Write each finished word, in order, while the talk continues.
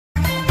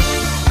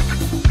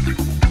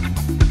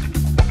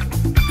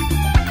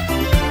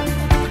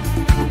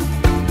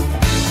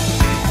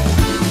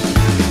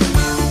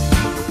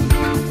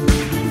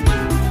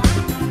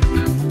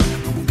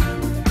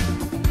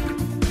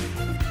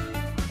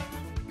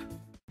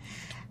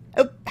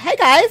Hey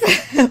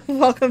guys,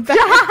 welcome back.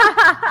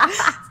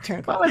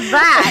 What was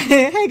that?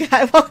 Hey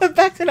guys, welcome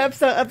back to an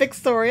episode of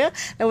Exoria.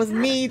 That was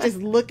me just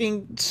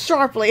looking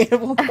sharply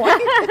at one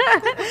point.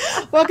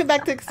 Welcome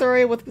back to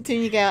Exoria with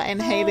Petunia Gal and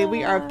Haley.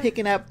 We are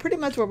picking up pretty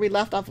much where we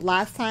left off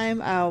last time.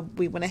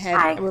 We went ahead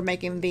and we're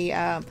making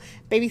the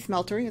baby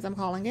smeltery, as I'm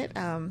calling it,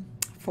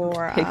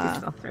 for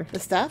the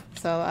stuff.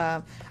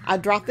 So I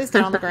dropped this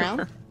down on the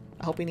ground.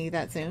 I hope we need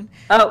that soon.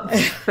 Oh,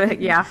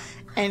 yeah.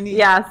 And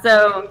yeah,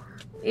 so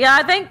yeah,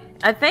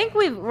 I think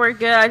we're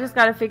good. I just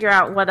got to figure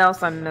out what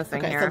else I'm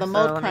missing here. So the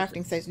mold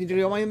crafting station. Do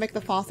you want me to make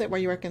the faucet where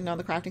you're working on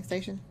the crafting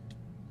station?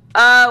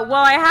 Well,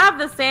 I have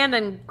the sand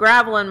and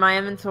gravel in my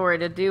inventory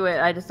to do it.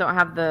 I just don't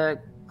have the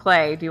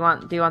clay. Do you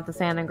want the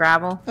sand and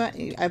gravel?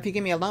 If you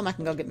give me a loam, I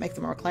can go make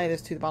some more clay.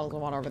 There's 2 bottles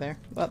of water over there.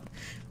 Well,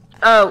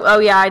 Oh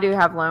yeah, I do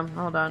have loam.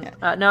 Hold on.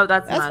 Yeah. No,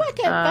 that's why I can't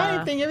find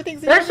anything. Everything's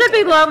there should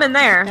be loam in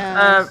there.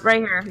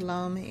 Right here.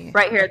 Loam here.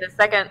 Right here, the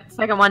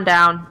second one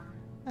down.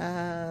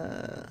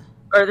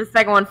 Or the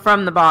second one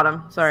from the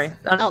bottom. Sorry.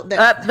 Oh,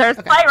 there's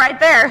clay right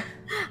there.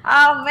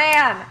 Oh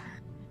man.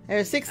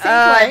 There's 16 clay.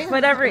 I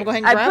put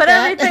everything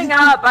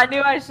up. I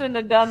knew I shouldn't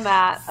have done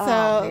that.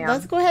 So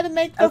let's go ahead and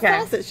make the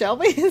faucet, shall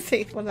we?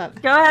 See what's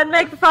that? Go ahead and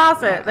make the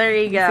faucet. There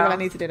you go. See what I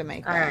need to do to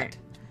make All that. Right.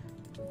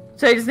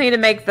 So you just need to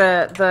make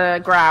the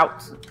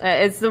grout.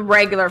 It's the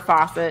regular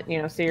faucet,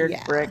 seared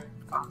brick.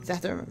 Just have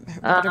to remember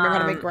how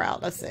to make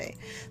grout. Let's see.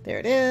 There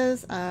it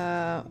is.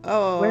 I need.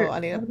 What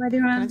am I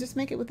doing? Can I just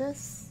make it with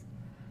this?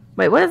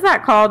 Wait, what is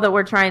that called that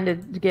we're trying to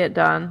get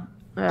done?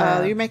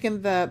 You're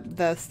making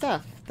the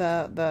stuff.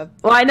 The.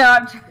 Well, I know.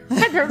 I'm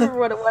trying to remember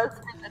what it was.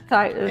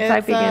 Typing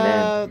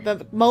it in.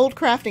 The mold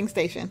crafting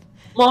station.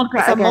 Mold crafting.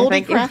 It's a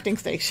moldy crafting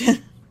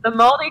station. The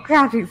moldy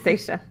crafting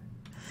station.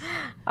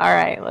 All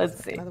right,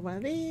 let's see. Another one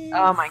of these.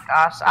 Oh my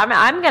gosh,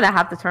 I'm gonna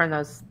have to turn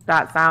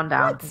that sound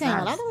down. What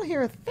sound? I don't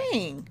hear a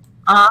thing.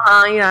 You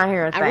don't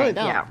hear a thing. I really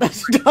don't. Yeah.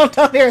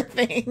 don't hear a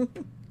thing.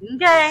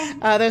 Okay.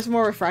 There's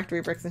more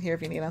refractory bricks in here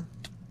if you need them.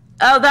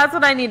 Oh, that's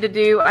what I need to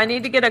do. I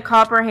need to get a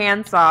copper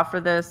handsaw for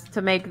this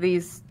to make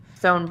these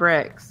stone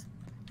bricks.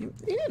 You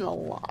need a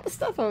lot of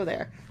stuff over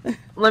there.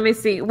 Let me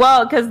see.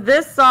 Well, because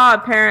this saw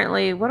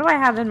apparently. What do I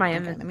have in my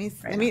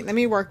inventory? Let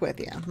me work with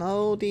you.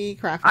 Moldy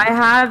crafting. I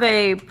have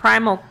a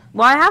primal.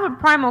 Well, I have a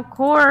primal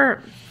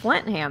core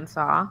flint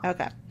handsaw.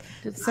 Okay.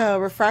 So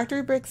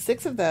refractory bricks,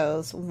 6 of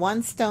those.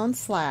 1 stone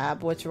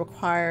slab, which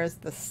requires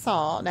the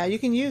saw. Now you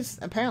can use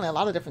apparently a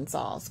lot of different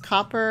saws: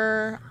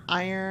 copper,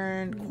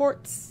 iron,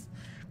 quartz,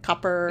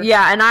 copper.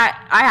 Yeah, and I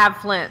have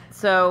flint,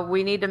 so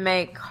we need to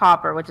make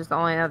copper, which is the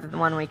only other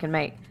one we can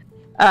make.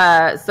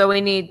 So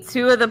we need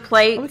 2 of the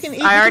plates.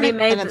 I already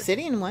made an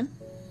obsidian one.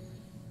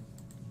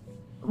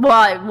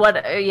 Well,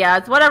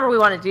 it's whatever we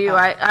want to do.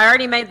 I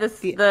already made the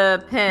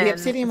pin. The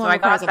obsidian one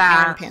requires an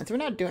iron pin, so we're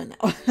not doing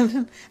that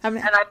one. And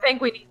I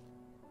think we need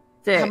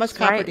 6. How much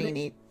copper do you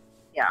need?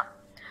 Yeah.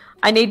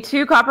 I need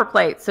 2 copper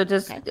plates, so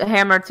just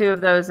hammer 2 of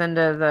those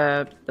into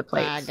the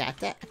plates. I got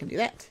that. I can do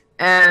that.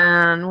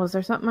 And was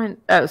there something?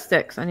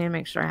 Sticks. I need to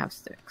make sure I have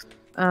sticks.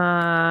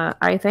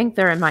 I think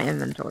they're in my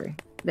inventory.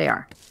 They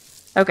are.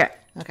 Okay.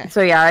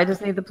 So yeah, I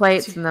just need the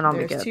plates, and then I'll be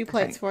good. There's 2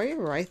 plates for you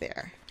right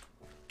there.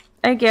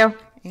 Thank you.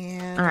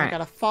 And I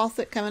got a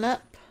faucet coming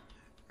up.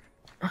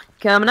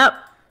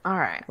 All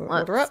right.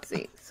 Let's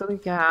see. So we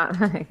got.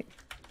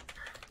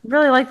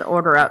 Really like the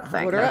order up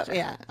thing. Order up,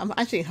 yeah. I'm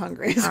actually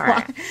hungry. All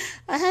right.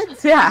 I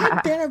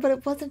had dinner, but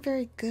it wasn't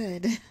very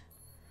good.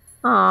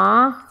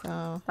 Aw,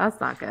 so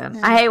that's not good.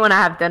 I hate when I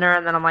have dinner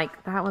and then I'm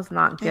like, that was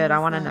not good. I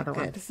want another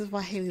one. This is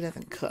why Haley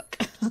doesn't cook.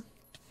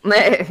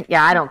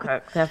 Yeah, I don't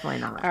cook. Definitely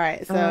not. All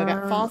right, so I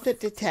got faucet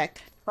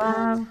detect.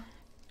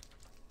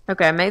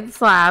 Okay, I made the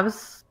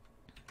slabs.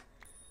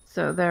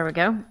 So there we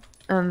go.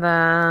 And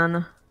then,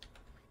 let's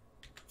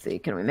see,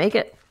 can we make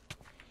it?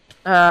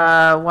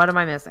 What am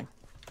I missing?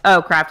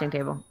 Oh, crafting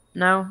table.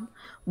 No.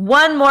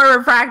 1 more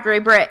refractory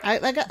brick.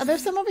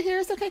 There's some over here.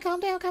 It's okay. Calm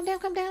down.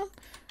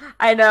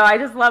 I know. I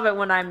just love it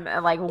when I'm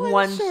like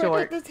one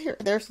short.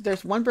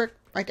 There's 1 brick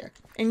right there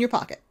in your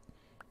pocket.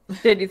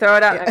 Did you throw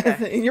it out? Yeah,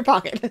 okay. In your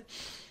pocket.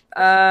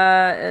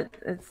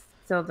 It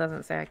still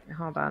doesn't say.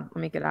 Hold on.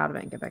 Let me get out of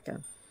it and get back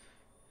in.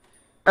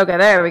 Okay,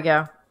 there we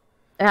go.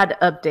 It had to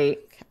update.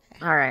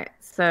 All right.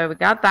 So we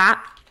got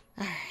that.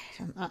 All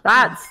right.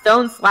 That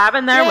stone slab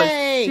in there was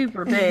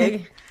super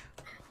big.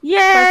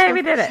 Yay,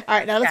 we did it. All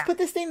right, now let's put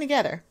this thing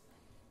together.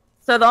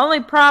 So the only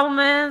problem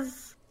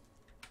is,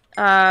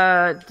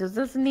 does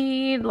this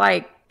need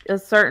like a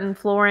certain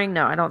flooring?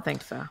 No, I don't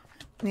think so.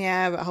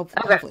 Yeah, but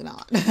hopefully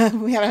not.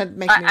 We haven't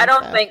made. I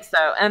don't think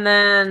so. And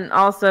then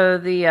also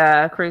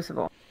the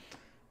crucible.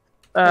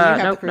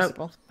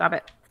 Nope. Stop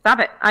it.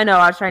 I know.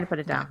 I was trying to put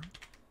it down.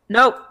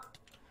 Nope.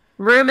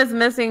 Room is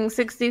missing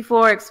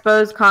 64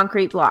 exposed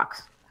concrete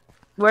blocks.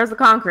 Where's the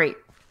concrete?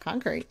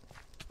 Concrete.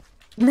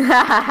 You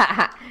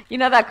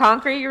know that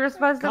concrete you were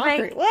supposed to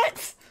make?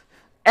 What?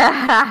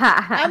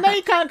 I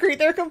made concrete.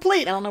 They're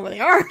complete. I don't know where they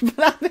are,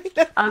 but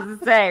I was going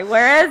to say,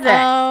 where is it?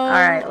 All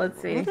right,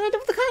 let's see. What did I do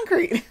with the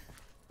concrete?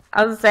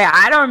 I was gonna say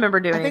I don't remember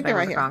doing I think anything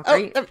they're with right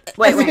the here. concrete.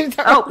 Wait.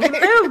 Oh, you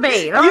moved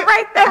me. That was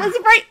right there. That was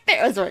right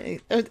there. That's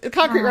right. The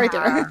concrete right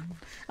there. I'm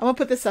gonna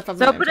put this stuff up.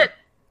 So put it.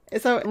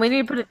 So we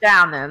need to put it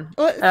down then.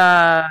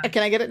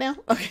 Can I get it now?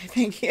 Okay,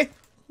 thank you.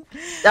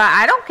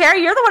 I don't care.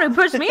 You're the one who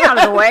pushed me out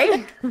of the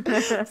way.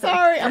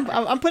 Sorry,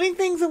 I'm putting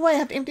things away. I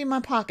have to empty my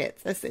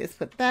pockets. Let's see. Let's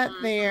put that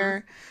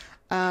there.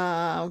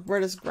 Where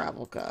does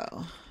gravel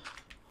go?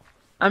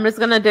 I'm just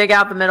gonna dig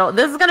out the middle.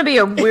 This is gonna be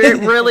a weird,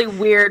 really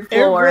weird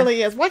floor. It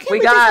really is. Why can't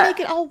we just make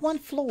it all one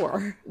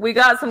floor? We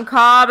got some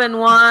cob in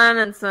one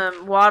and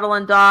some wattle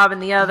and daub in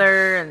the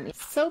other, and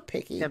so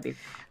picky. All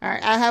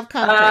right, I have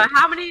concrete.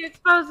 How many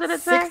exposed did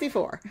it say?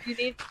 64. You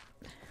need.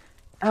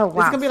 Oh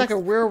wow! It's gonna be like a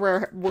real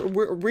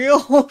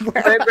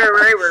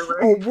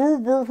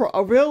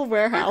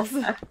warehouse.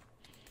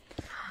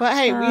 But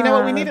hey, you know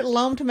what? We needed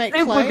loam to make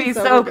Snoop clay. Would be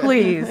so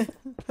pleased.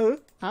 Who?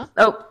 Huh?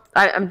 Oh,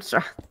 I'm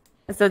sure.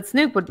 I said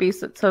Snoop would be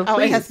so pleased. Oh,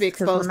 it has to be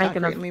exposed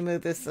concrete. Let me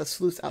move this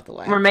sluice out the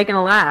way. We're making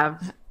a lab.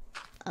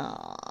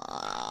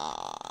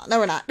 No,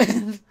 we're not.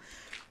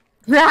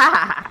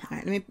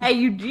 Right, hey,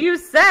 you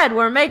said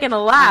we're making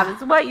a lab.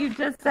 It's what you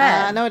just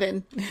said. No, I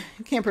didn't.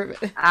 You can't prove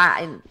it.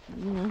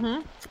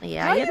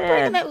 Yeah, Why are you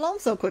breaking that loam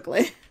so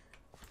quickly?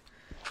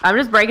 I'm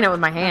just breaking it with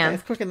my hand. Okay,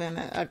 it's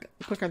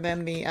quicker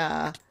than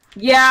the.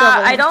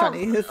 Yeah, I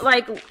don't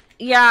like.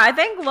 Yeah, I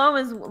think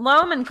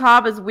loam and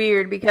cob is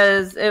weird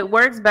because it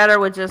works better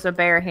with just a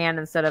bare hand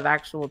instead of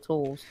actual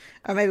tools.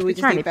 Or maybe we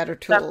just need better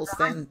tools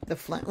than the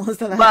flint ones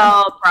that I have.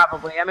 Well,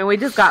 probably. I mean, we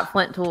just got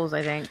flint tools,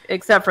 I think,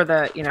 except for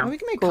the we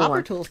can make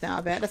copper tools now.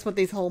 I bet that's what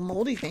these whole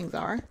moldy things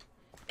are.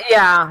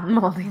 Yeah,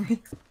 moldy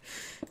things.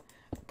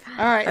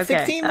 All right, okay.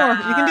 16 more.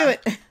 You can do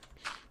it.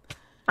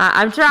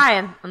 I'm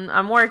trying.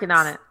 I'm working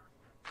on it.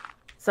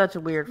 Such a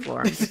weird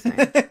floor.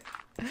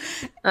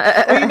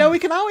 Well, we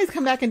can always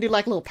come back and do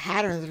like little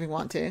patterns if we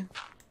want to.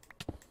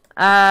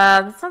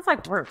 That sounds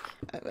like work.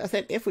 I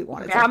said if we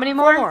wanted to. How many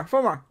more?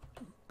 Four more.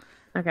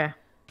 Okay.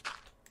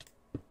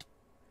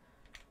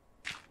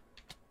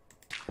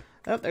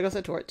 Oh, there goes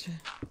the torch.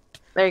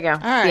 There you go. All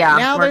right. Yeah,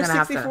 now there's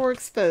 64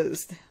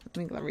 exposed.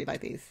 Let me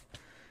relight these.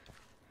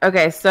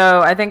 Okay,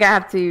 so I think I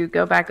have to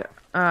go back.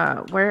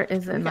 Where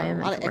is it in my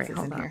inventory? A lot of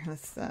X's in here.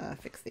 Let's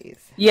fix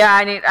these. Yeah,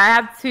 I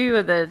have 2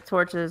 of the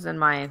torches in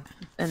my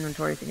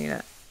inventory if you need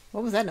it.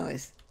 What was that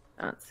noise?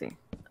 Let's see.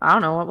 I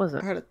don't know. What was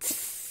it? I heard a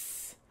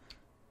tss.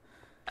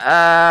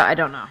 I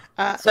don't know.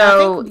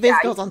 So I think this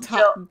goes on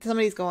top. Some of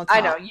these go on top.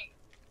 I know.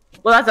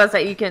 Well, that's what I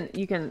say. You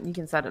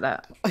can set it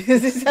up.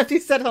 Have you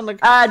set it on the?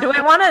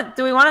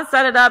 Do we want to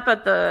set it up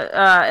at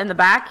the in the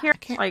back here?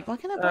 Why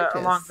can't I break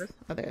this? Along this?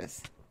 Oh, there it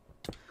is.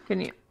 Can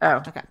you?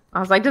 Oh, okay.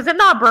 I was like, does it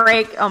not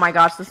break? Oh my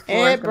gosh, this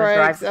floor is going to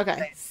drive me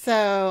okay,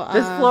 so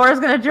this floor is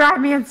going to drive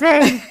me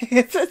insane.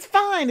 It's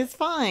fine. It's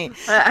fine.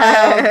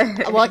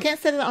 Well, I can't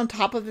set it on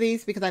top of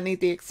these because I need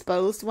the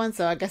exposed one.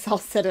 So I guess I'll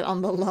set it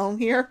on the loam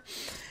here.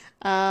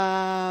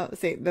 Let's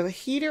see. The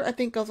heater I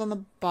think goes on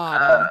the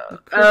bottom. The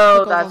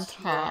goes that's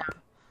on top. True.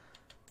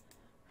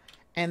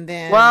 And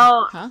then,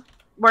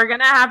 we're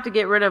gonna have to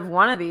get rid of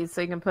one of these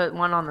so you can put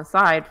one on the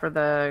side for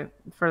the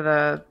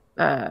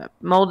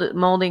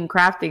molding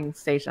crafting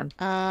station.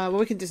 Well,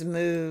 we can just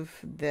move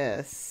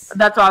this.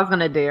 That's what I was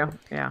gonna do.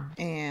 Yeah.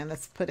 And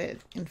let's put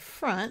it in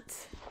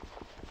front.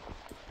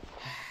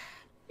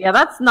 Yeah,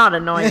 that's not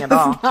annoying at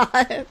all.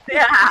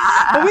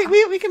 Yeah. But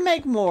we can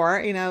make more.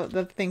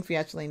 The things we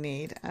actually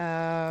need.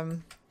 Yeah.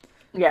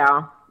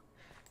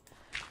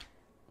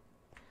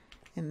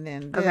 And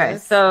then this. Okay,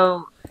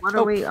 so what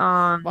are we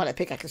on? Well, that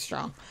pickaxe is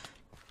strong.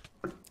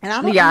 And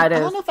I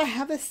don't know if I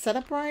have this set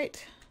up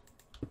right.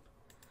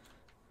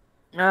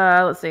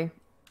 Let's see.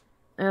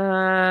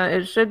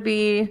 It should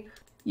be,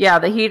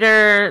 the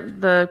heater,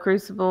 the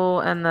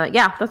crucible, and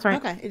that's right.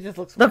 Okay, it just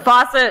looks the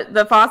faucet.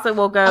 The faucet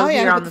will go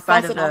here on the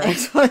side of the.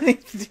 That's what I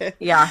need to do.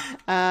 Yeah.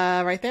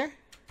 Right there.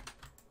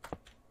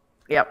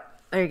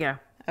 Yep. There you go.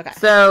 Okay.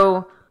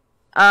 So,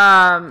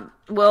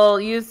 we'll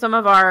use some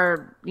of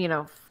our,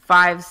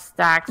 5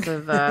 stacks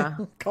of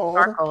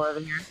charcoal over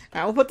here.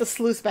 All right, we'll put the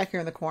sluice back here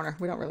in the corner.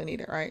 We don't really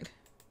need it, right?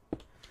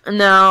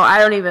 No, I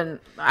don't even.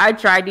 I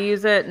tried to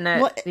use it, and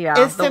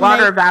the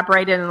water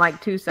evaporated in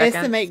like 2 seconds.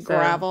 It's to make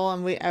gravel,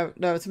 and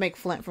to make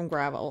flint from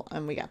gravel,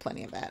 and we got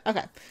plenty of that.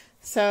 Okay,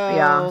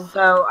 so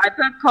so I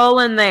put coal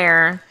in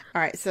there.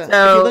 All right, so if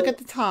you look at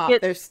the top,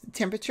 there's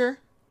temperature.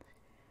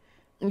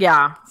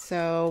 Yeah.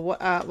 So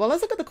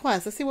let's look at the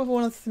quest. Let's see what we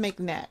want us to make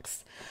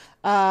next.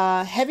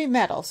 Heavy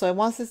metal. So it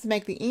wants us to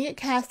make the ingot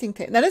casting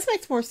table. Now this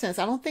makes more sense.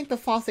 I don't think the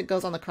faucet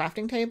goes on the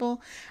crafting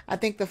table. I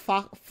think the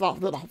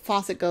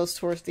faucet goes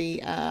towards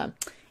the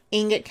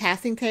ingot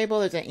casting table.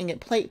 There's an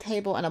ingot plate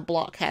table and a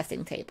block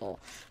casting table.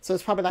 So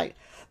it's probably like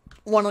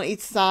one on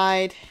each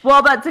side.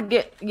 Well, but to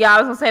get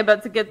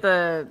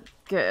the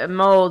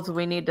molds,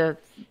 we need to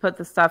put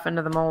the stuff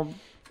into the mold.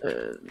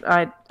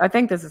 I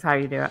think this is how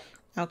you do it.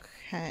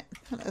 Okay,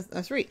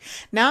 let's read.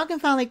 Now I can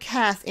finally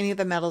cast any of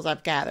the metals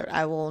I've gathered.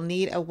 I will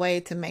need a way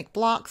to make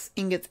blocks,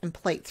 ingots, and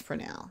plates for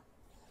now.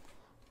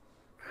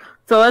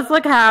 So let's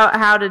look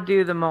how to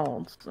do the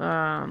molds.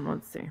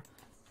 Let's see.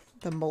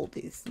 The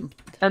moldies.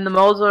 And the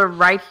molds are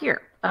right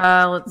here.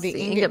 Let's The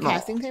see. ingot mold.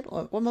 casting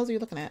table? What molds are you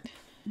looking at?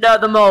 No,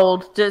 the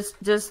mold.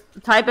 Just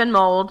type in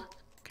mold.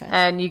 Okay.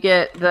 And you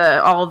get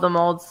all of the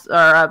molds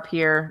are up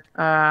here.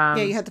 Yeah,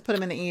 you have to put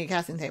them in the ingot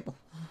casting table.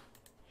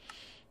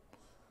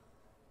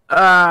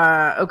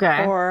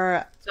 Okay.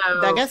 Or So,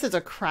 I guess it's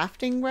a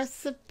crafting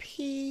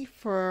recipe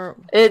for.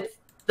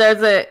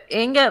 There's a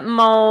ingot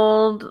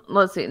mold.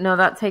 Let's see. No,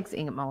 that takes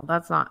ingot mold.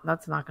 That's not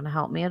going to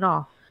help me at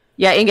all.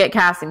 Yeah, ingot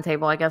casting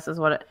table, I guess is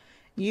what it.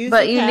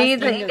 But you need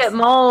the ingot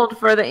mold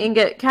for the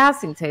ingot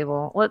casting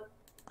table. What?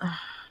 I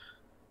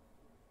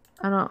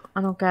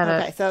don't get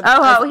it. Okay, so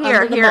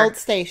here. the mold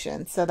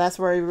station. So that's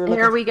where we were looking.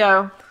 Here we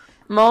go.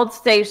 Mold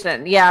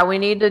station. Yeah, we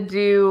need to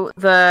do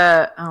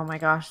the. Oh my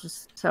gosh,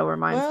 this so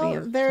reminds me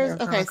of.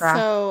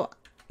 So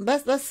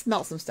let's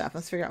smelt some stuff.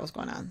 Let's figure out what's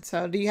going on.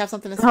 So, do you have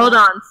something to smelt? Hold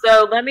on.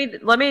 So let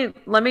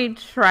me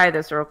try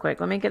this real quick.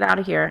 Let me get out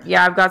of here.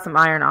 Yeah, I've got some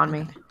iron on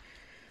me.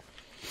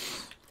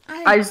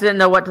 I just didn't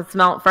know what to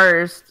smelt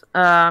first.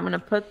 I'm gonna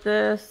put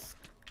this.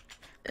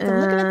 I'm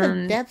looking at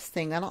the depths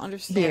thing. I don't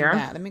understand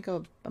that. Let me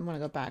go. I'm gonna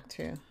go back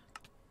to.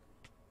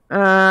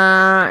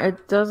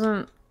 It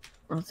doesn't.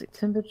 Let's see.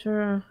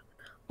 Temperature.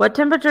 What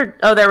temperature?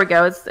 Oh, there we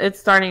go. It's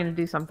starting to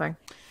do something.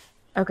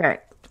 Okay.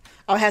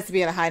 Oh, it has to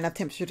be at a high enough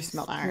temperature to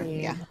smelt iron.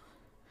 Yeah.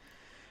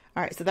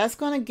 All right. So that's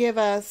going to give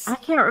us. I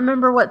can't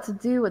remember what to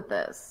do with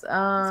this. It's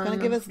going to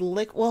give us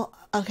liquid. Well,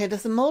 okay.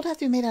 Does the mold have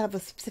to be made out of a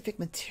specific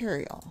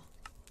material?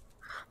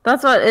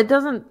 That's what it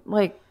doesn't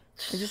like.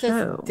 It just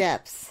says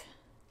depths.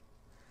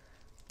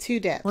 2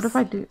 depths. What if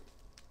I do?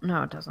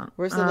 No, it doesn't.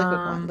 Where's the liquid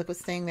one? Liquid's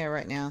staying there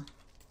right now.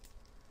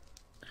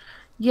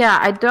 Yeah,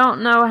 I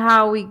don't know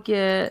how we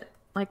get.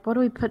 Like, what do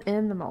we put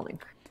in the mold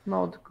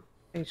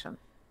station?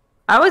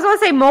 I always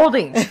want to say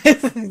molding.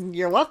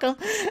 You're welcome.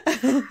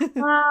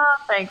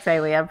 Thanks,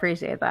 Haley. I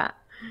appreciate that.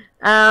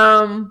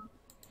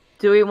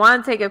 Do we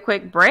want to take a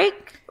quick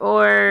break,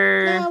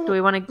 or do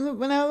we want to?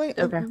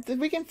 Okay,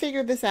 we can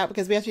figure this out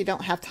because we actually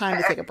don't have time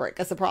to take a break.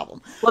 That's the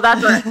problem. Well,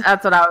 that's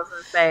what I was going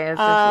to say. Is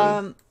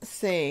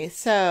see,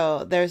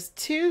 so there's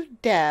 2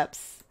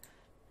 depths.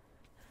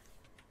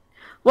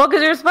 Well,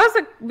 because you're supposed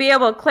to be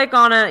able to click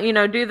on it,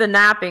 do the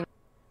napping.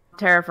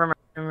 Terraformer.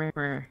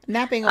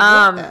 Napping of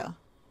what, though?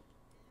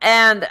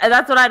 And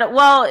that's what I don't.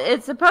 Well,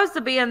 it's supposed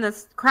to be in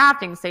this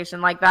crafting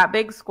station. Like that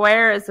big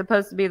square is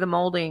supposed to be the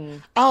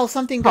molding. Oh,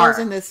 something goes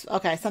in this.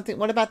 Okay, something.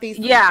 What about these?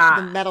 Yeah.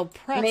 The metal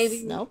press.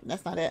 Maybe. Nope,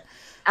 that's not it.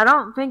 I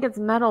don't think it's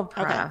metal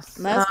press.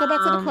 Okay, let's go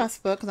back to the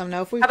quest book because I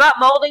know if we. How about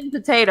molding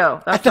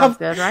potato? That sounds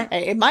good, right?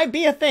 Hey, it might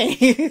be a thing.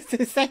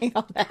 It's saying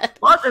all that.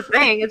 Well, it's a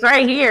thing. It's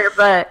right here,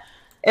 but.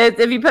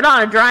 If you put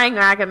on a drying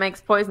rack, it makes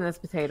poisonous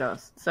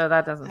potatoes. So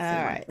that doesn't seem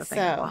like the thing.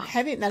 So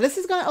heavy. Now this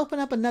is going to open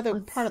up another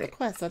part of the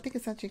quest. So I think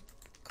it's actually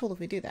cool if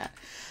we do that.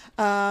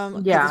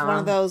 Yeah, it's one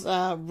of those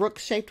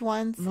rook-shaped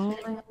ones. All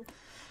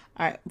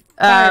right.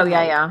 Oh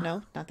yeah.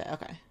 No, not that.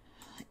 Okay.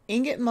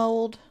 Ingot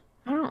mold.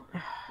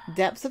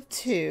 Depths of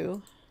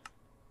 2.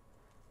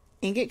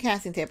 Ingot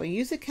casting table.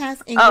 Use the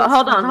cast. Oh,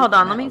 hold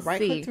on. Let me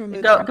see.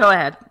 Go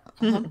ahead.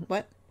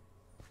 What?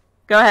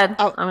 Go ahead.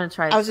 Oh, I'm gonna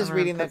try. I was just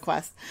reading the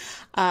quest,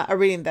 or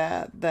reading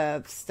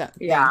the stuff.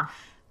 Yeah.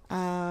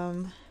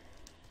 Let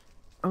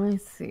me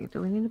see.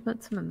 Do we need to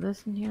put some of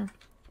this in here?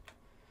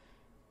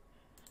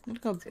 I'm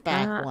gonna go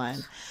back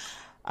one.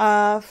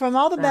 From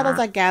all the metals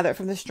I gathered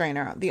from the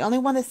strainer, the only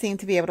one that seemed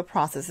to be able to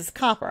process is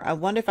copper. I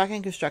wonder if I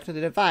can construct a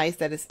device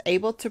that is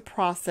able to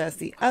process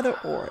the other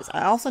ores.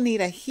 I also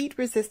need a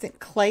heat-resistant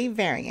clay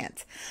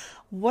variant.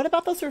 What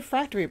about those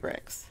refractory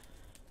bricks?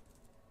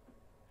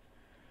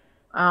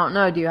 I don't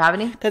know. Do you have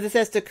any? Because it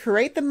says to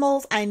create the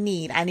molds I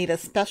need a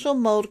special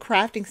mold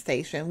crafting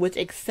station which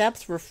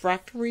accepts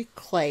refractory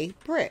clay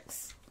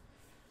bricks.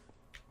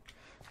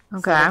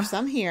 Okay. So there's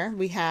some here.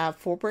 We have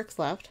 4 bricks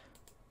left.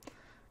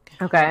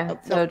 Okay.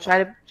 So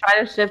try to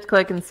shift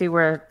click and see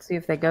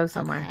if they go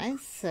somewhere. Okay.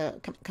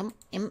 So come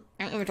in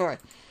inventory.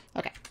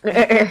 Okay.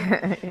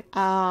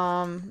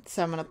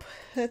 So I'm gonna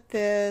put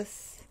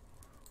this.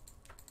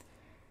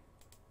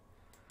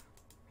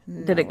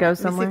 Did it go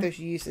somewhere? Let me see if there's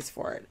uses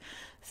for it.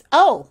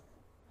 Oh.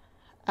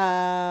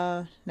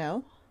 No.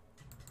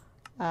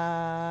 Oh.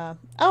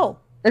 No.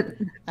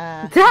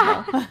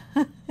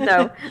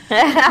 No.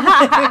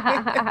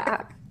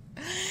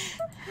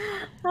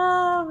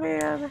 Oh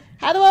man.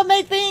 How do I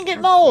make the ingot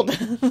mold?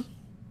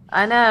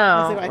 I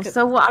know.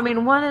 So I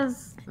mean, what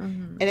is?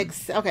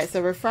 Okay,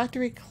 so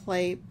refractory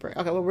clay.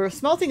 Okay, well, we're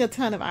smelting a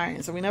ton of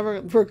iron, so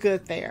we're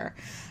good there.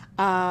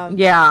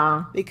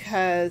 Yeah.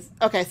 Because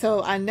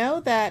so I know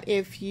that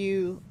if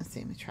you let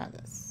me try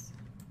this.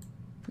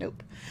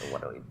 Nope.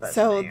 What do we put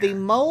so the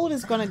mold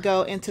is going to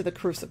go into the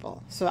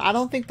crucible. So I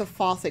don't think the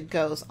faucet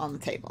goes on the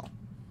table.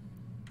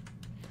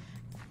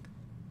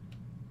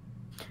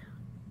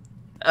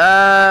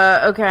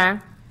 Okay.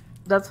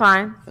 That's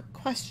fine. The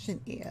question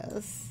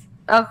is...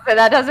 Oh, so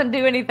that doesn't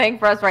do anything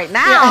for us right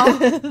now.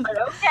 Yeah.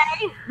 But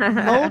okay.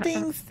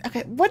 Moldings.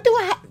 Okay, what do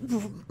I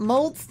have?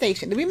 Mold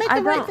station. Did we make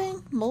the right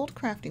thing? Mold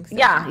crafting station.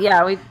 Yeah.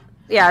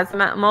 Yeah, it's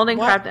molding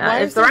craft.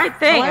 It's the right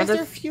thing. Why is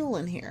there fuel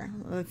in here?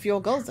 The fuel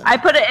goes in. I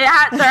put it. There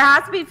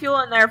has to be fuel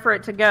in there for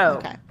it to go.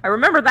 Okay. I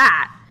remember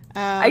that.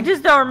 I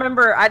just don't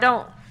remember. I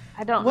don't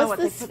know what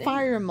What's this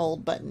fire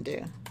mold button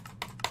do?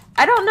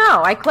 I don't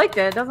know. I clicked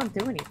it. It doesn't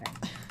do anything.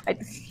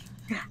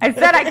 I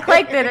said I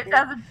clicked it. It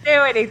doesn't do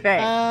anything.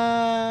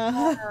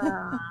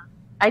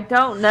 I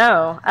don't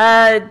know.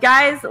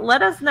 Guys,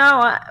 let us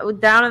know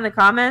down in the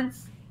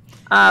comments.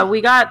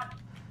 We got,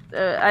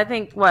 I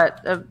think,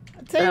 what?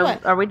 Tell you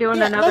what. Are we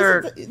doing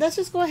another? Let's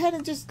just go ahead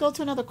and just go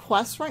to another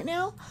quest right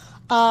now.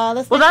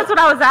 That's what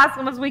I was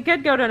asking. Was we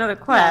could go to another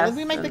quest? Yeah,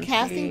 we make the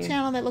casting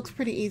channel that looks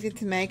pretty easy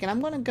to make, and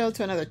I'm going to go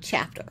to another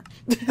chapter.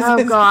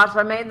 Oh gosh,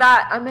 I made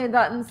that in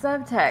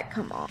SevTech.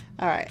 Come on.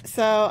 All right,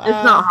 so it's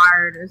not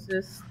hard.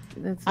 It's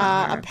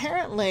not hard.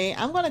 Apparently,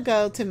 I'm going to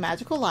go to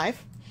Magical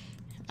Life.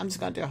 I'm just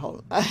going to do a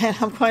whole.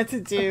 I'm going to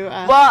do.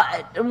 Well,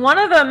 one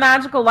of the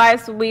magical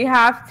lives, we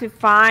have to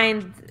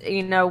find,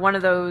 one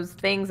of those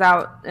things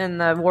out in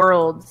the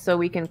world so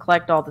we can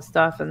collect all the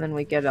stuff, and then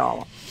we get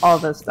all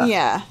the stuff.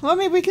 Yeah. Well,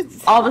 maybe we could.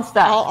 All the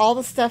stuff. All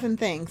the stuff and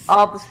things.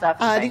 All the stuff.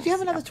 Did you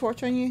have another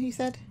torch on you? You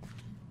said.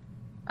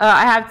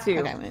 I have 2.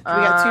 Okay, we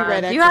got 2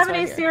 red X's. Do you have right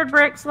any here. seared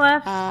bricks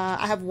left?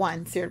 I have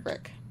 1 seared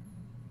brick.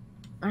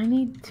 I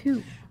need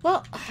 2.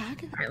 Well,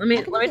 right, let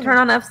me turn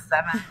on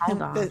F7.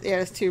 Hold on.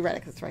 There's 2 red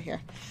X's right here.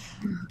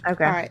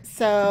 Okay. All right.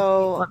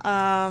 So,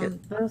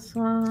 get this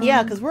one.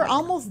 yeah, because we're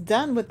almost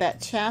done with that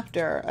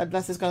chapter,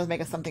 unless it's going to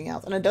make us something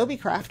else. An Adobe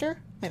Crafter.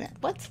 Wait a minute.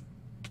 What?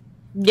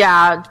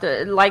 Yeah,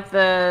 like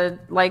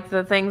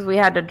the things we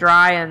had to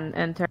dry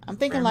and turn. I'm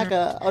thinking like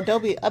a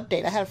Adobe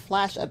update. I had a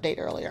Flash update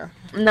earlier.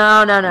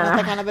 No. Not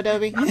that kind of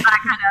Adobe. Not that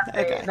kind of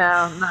update. Okay.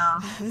 No.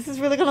 This is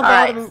really going to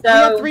bother me. We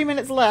have 3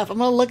 minutes left. I'm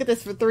going to look at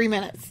this for 3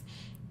 minutes.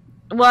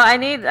 Well, I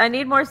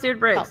need more seared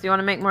bricks. Do you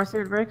want to make more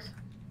seared bricks?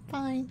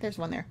 Fine. There's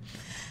 1 there.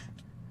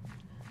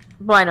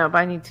 Well, I know, but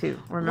I need 2.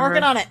 Remember?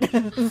 Working on it.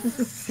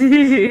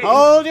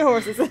 Hold your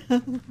horses.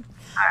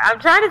 I'm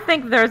trying to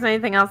think if there's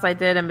anything else I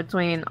did in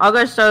between. I'll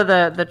go show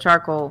the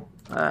charcoal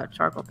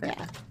pit.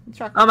 Yeah.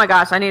 Charcoal. Oh my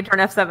gosh, I need to turn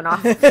F7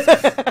 off.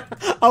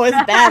 Oh, it's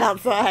bad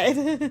outside.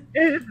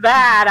 It's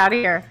bad out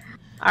here.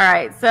 All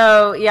right,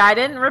 so yeah, I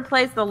didn't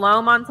replace the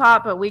loam on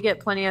top, but we get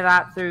plenty of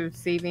that through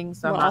sieving.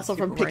 So also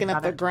from picking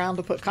up the ground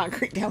to put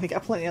concrete down, we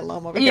got plenty of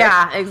loam over here.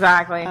 Yeah,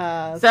 exactly.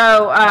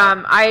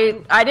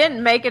 I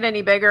didn't make it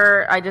any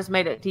bigger. I just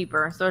made it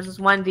deeper, so it's just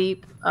one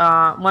deeper.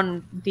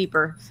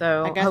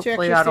 So I got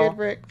hopefully your extra that'll. seared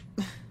brick.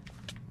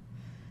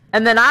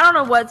 And then I don't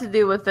know what to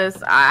do with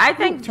this. I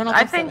think the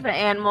the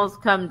animals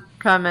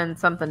come in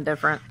something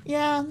different.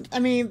 Yeah, I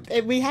mean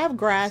we have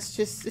grass.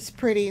 Just it's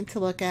pretty to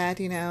look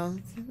at,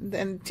 and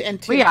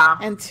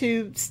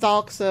 2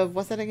 stalks of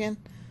what's that again?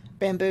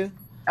 Bamboo.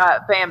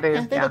 Bamboo.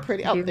 Yeah, they look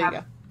pretty. Oh, there you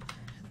go.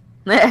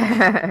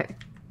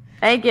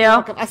 Thank you.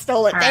 I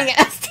stole it. Dang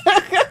it!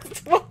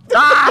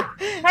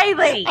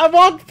 Haley! I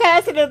walked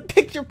past it and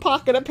picked your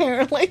pocket.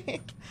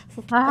 Apparently.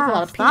 That's a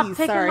lot of stop peas.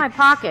 taking Sorry. my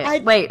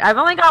pocket. Wait, I've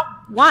only got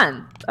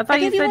 1. I thought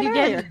you said you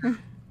gave.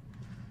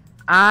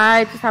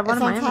 I just have 1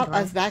 in my inventory.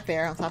 I was back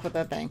there on top of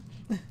that thing.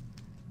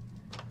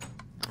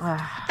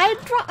 I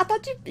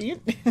thought you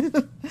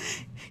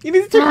you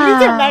need to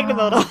turn Magnum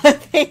mode on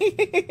that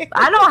thing.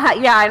 I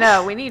don't. Yeah, I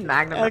know. We need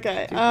Magnum.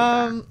 Okay. Okay.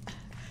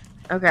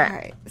 All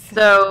right.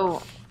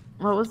 So,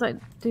 what was I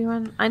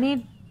doing? I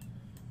need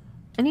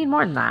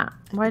more than that.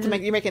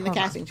 You're making the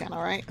casting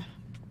channel, right?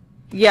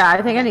 Yeah,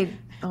 I think I need.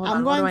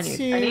 I'm going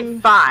to. I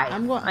need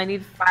 5. I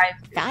need 5.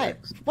 5.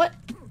 What?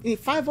 You need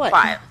 5 what?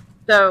 5.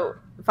 So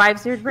 5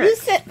 seared bricks. You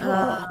said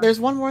there's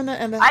 1 more in the.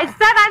 I said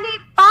I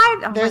need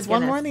 5. Oh, there's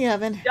 1 more in the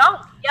oven.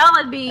 Don't yell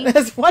at me.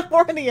 There's 1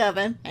 more in the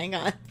oven. Hang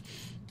on.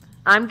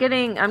 I'm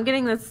getting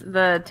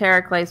the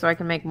terra clay so I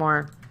can make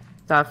more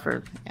stuff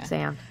for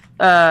sand.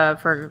 All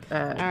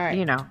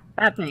right.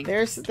 That thing.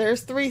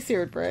 There's 3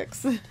 seared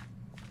bricks.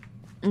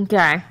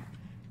 Okay.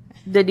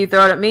 Did you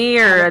throw it at me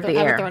or at the air?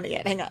 I haven't thrown it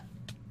yet. Hang on.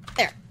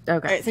 There. Okay. All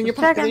right, it's in your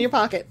pocket. It's in your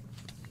pocket.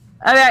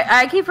 Okay,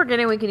 I keep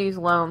forgetting we can use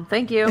loam.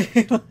 Thank you.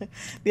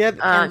 Yep,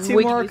 and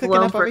 2 more cooking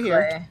up over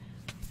here.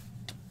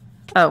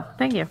 Oh,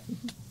 thank you.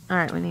 All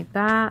right, we need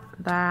that.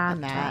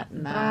 And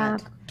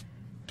that.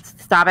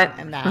 Stop it.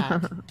 And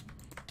that.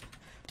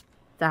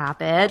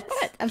 Stop it.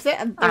 What? I'm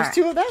saying there's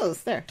 2 of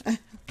those. There.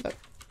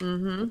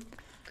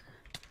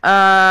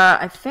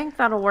 I think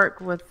that'll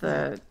work with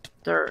the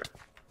dirt.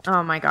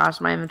 Oh my gosh,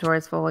 my inventory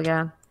is full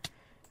again.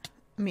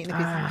 I'm eating a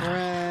piece of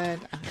bread.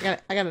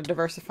 I gotta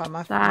diversify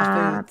my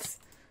foods.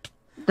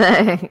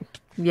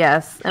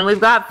 Yes, and we've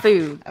got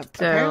food.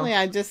 Apparently,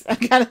 I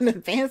got an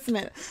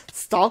advancement.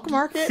 Stalk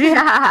market.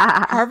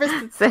 Yeah.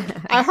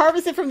 I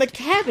harvested from the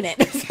cabinet.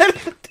 I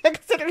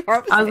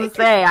was gonna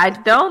say I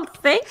don't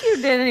think you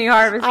did any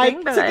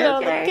harvesting. Took it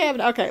out of the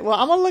cabinet. Okay, well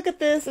I'm gonna look at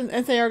this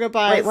and say our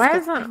goodbyes. Wait, why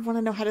is that? I want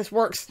to know how this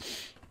works.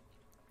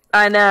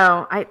 I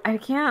know. I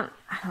can't.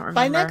 I don't remember.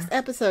 By next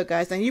episode,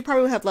 guys, and you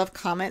probably have left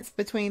comments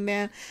between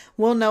then.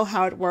 We'll know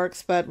how it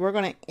works, but we're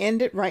going to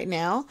end it right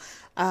now.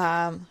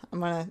 I'm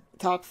going to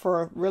talk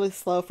really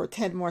slow for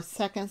 10 more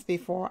seconds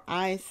before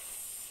I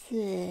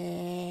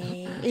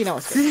say, you know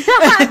what's good.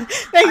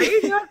 Are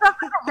you doing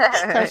something?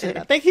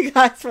 Thank you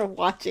guys for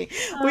watching.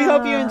 We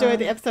hope you enjoyed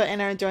the episode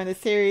and are enjoying the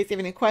series. If you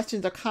have any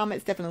questions or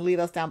comments, definitely leave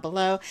those down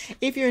below.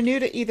 If you're new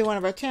to either one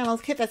of our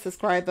channels, hit that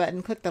subscribe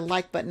button, click the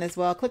like button as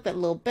well. Click that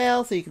little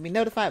bell so you can be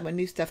notified when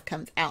new stuff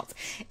comes out.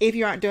 If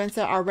you aren't doing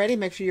so already,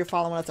 make sure you're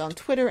following us on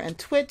Twitter and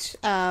Twitch,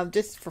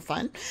 just for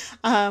fun.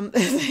 So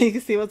you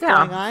can see what's going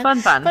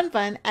on.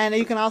 Fun. And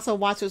you can also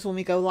watch us when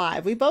we go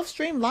live. We both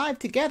stream live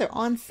together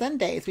on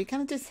Sundays. We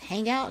kind of just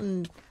hang out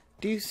and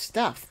do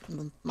stuff,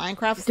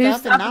 Minecraft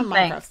stuff and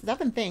non-Minecraft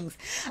stuff and things.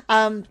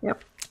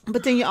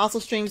 But then you also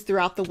streams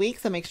throughout the week,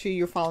 so make sure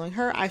you're following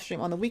her. I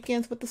stream on the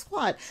weekends with the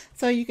squad,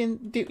 so you can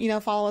do,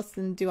 follow us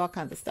and do all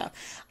kinds of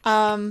stuff.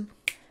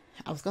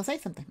 I was going to say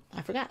something.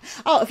 I forgot.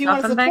 Oh, if you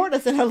want to support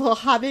us in our little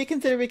hobby,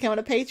 consider becoming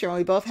a Patreon.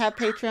 We both have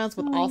Patreons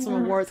with awesome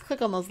rewards.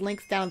 Click on those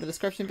links down in the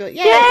description below.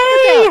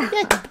 Yay!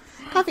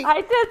 Coffee.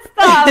 I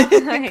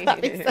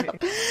did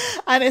stuff.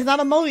 And it's not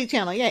a Moldy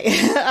channel. Yay.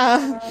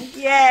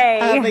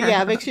 Yay. But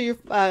yeah, make sure you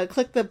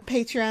click the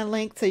Patreon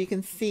link so you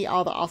can see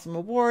all the awesome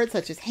rewards,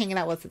 such as hanging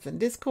out with us in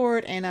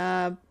Discord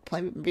and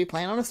be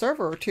playing on a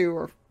server or 2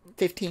 or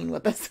 15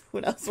 with us.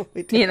 What else will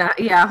we do?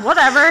 Yeah,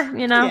 whatever,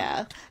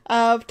 Yeah.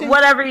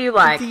 Whatever you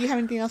like. Do you have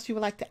anything else you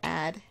would like to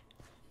add?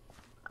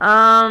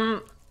 I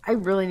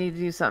really need to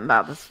do something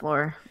about this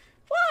floor.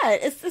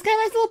 What? It's got a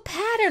nice little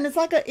pattern. It's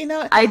like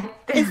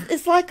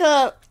it's like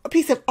a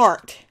piece of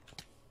art.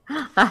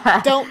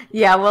 Don't.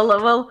 Yeah, we'll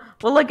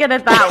look at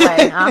it that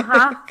way.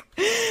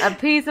 A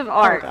piece of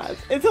art. Oh,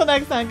 until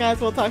next time,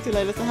 guys. We'll talk to you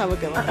later. So have a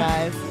good one,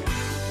 guys.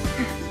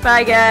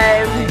 Bye,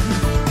 guys.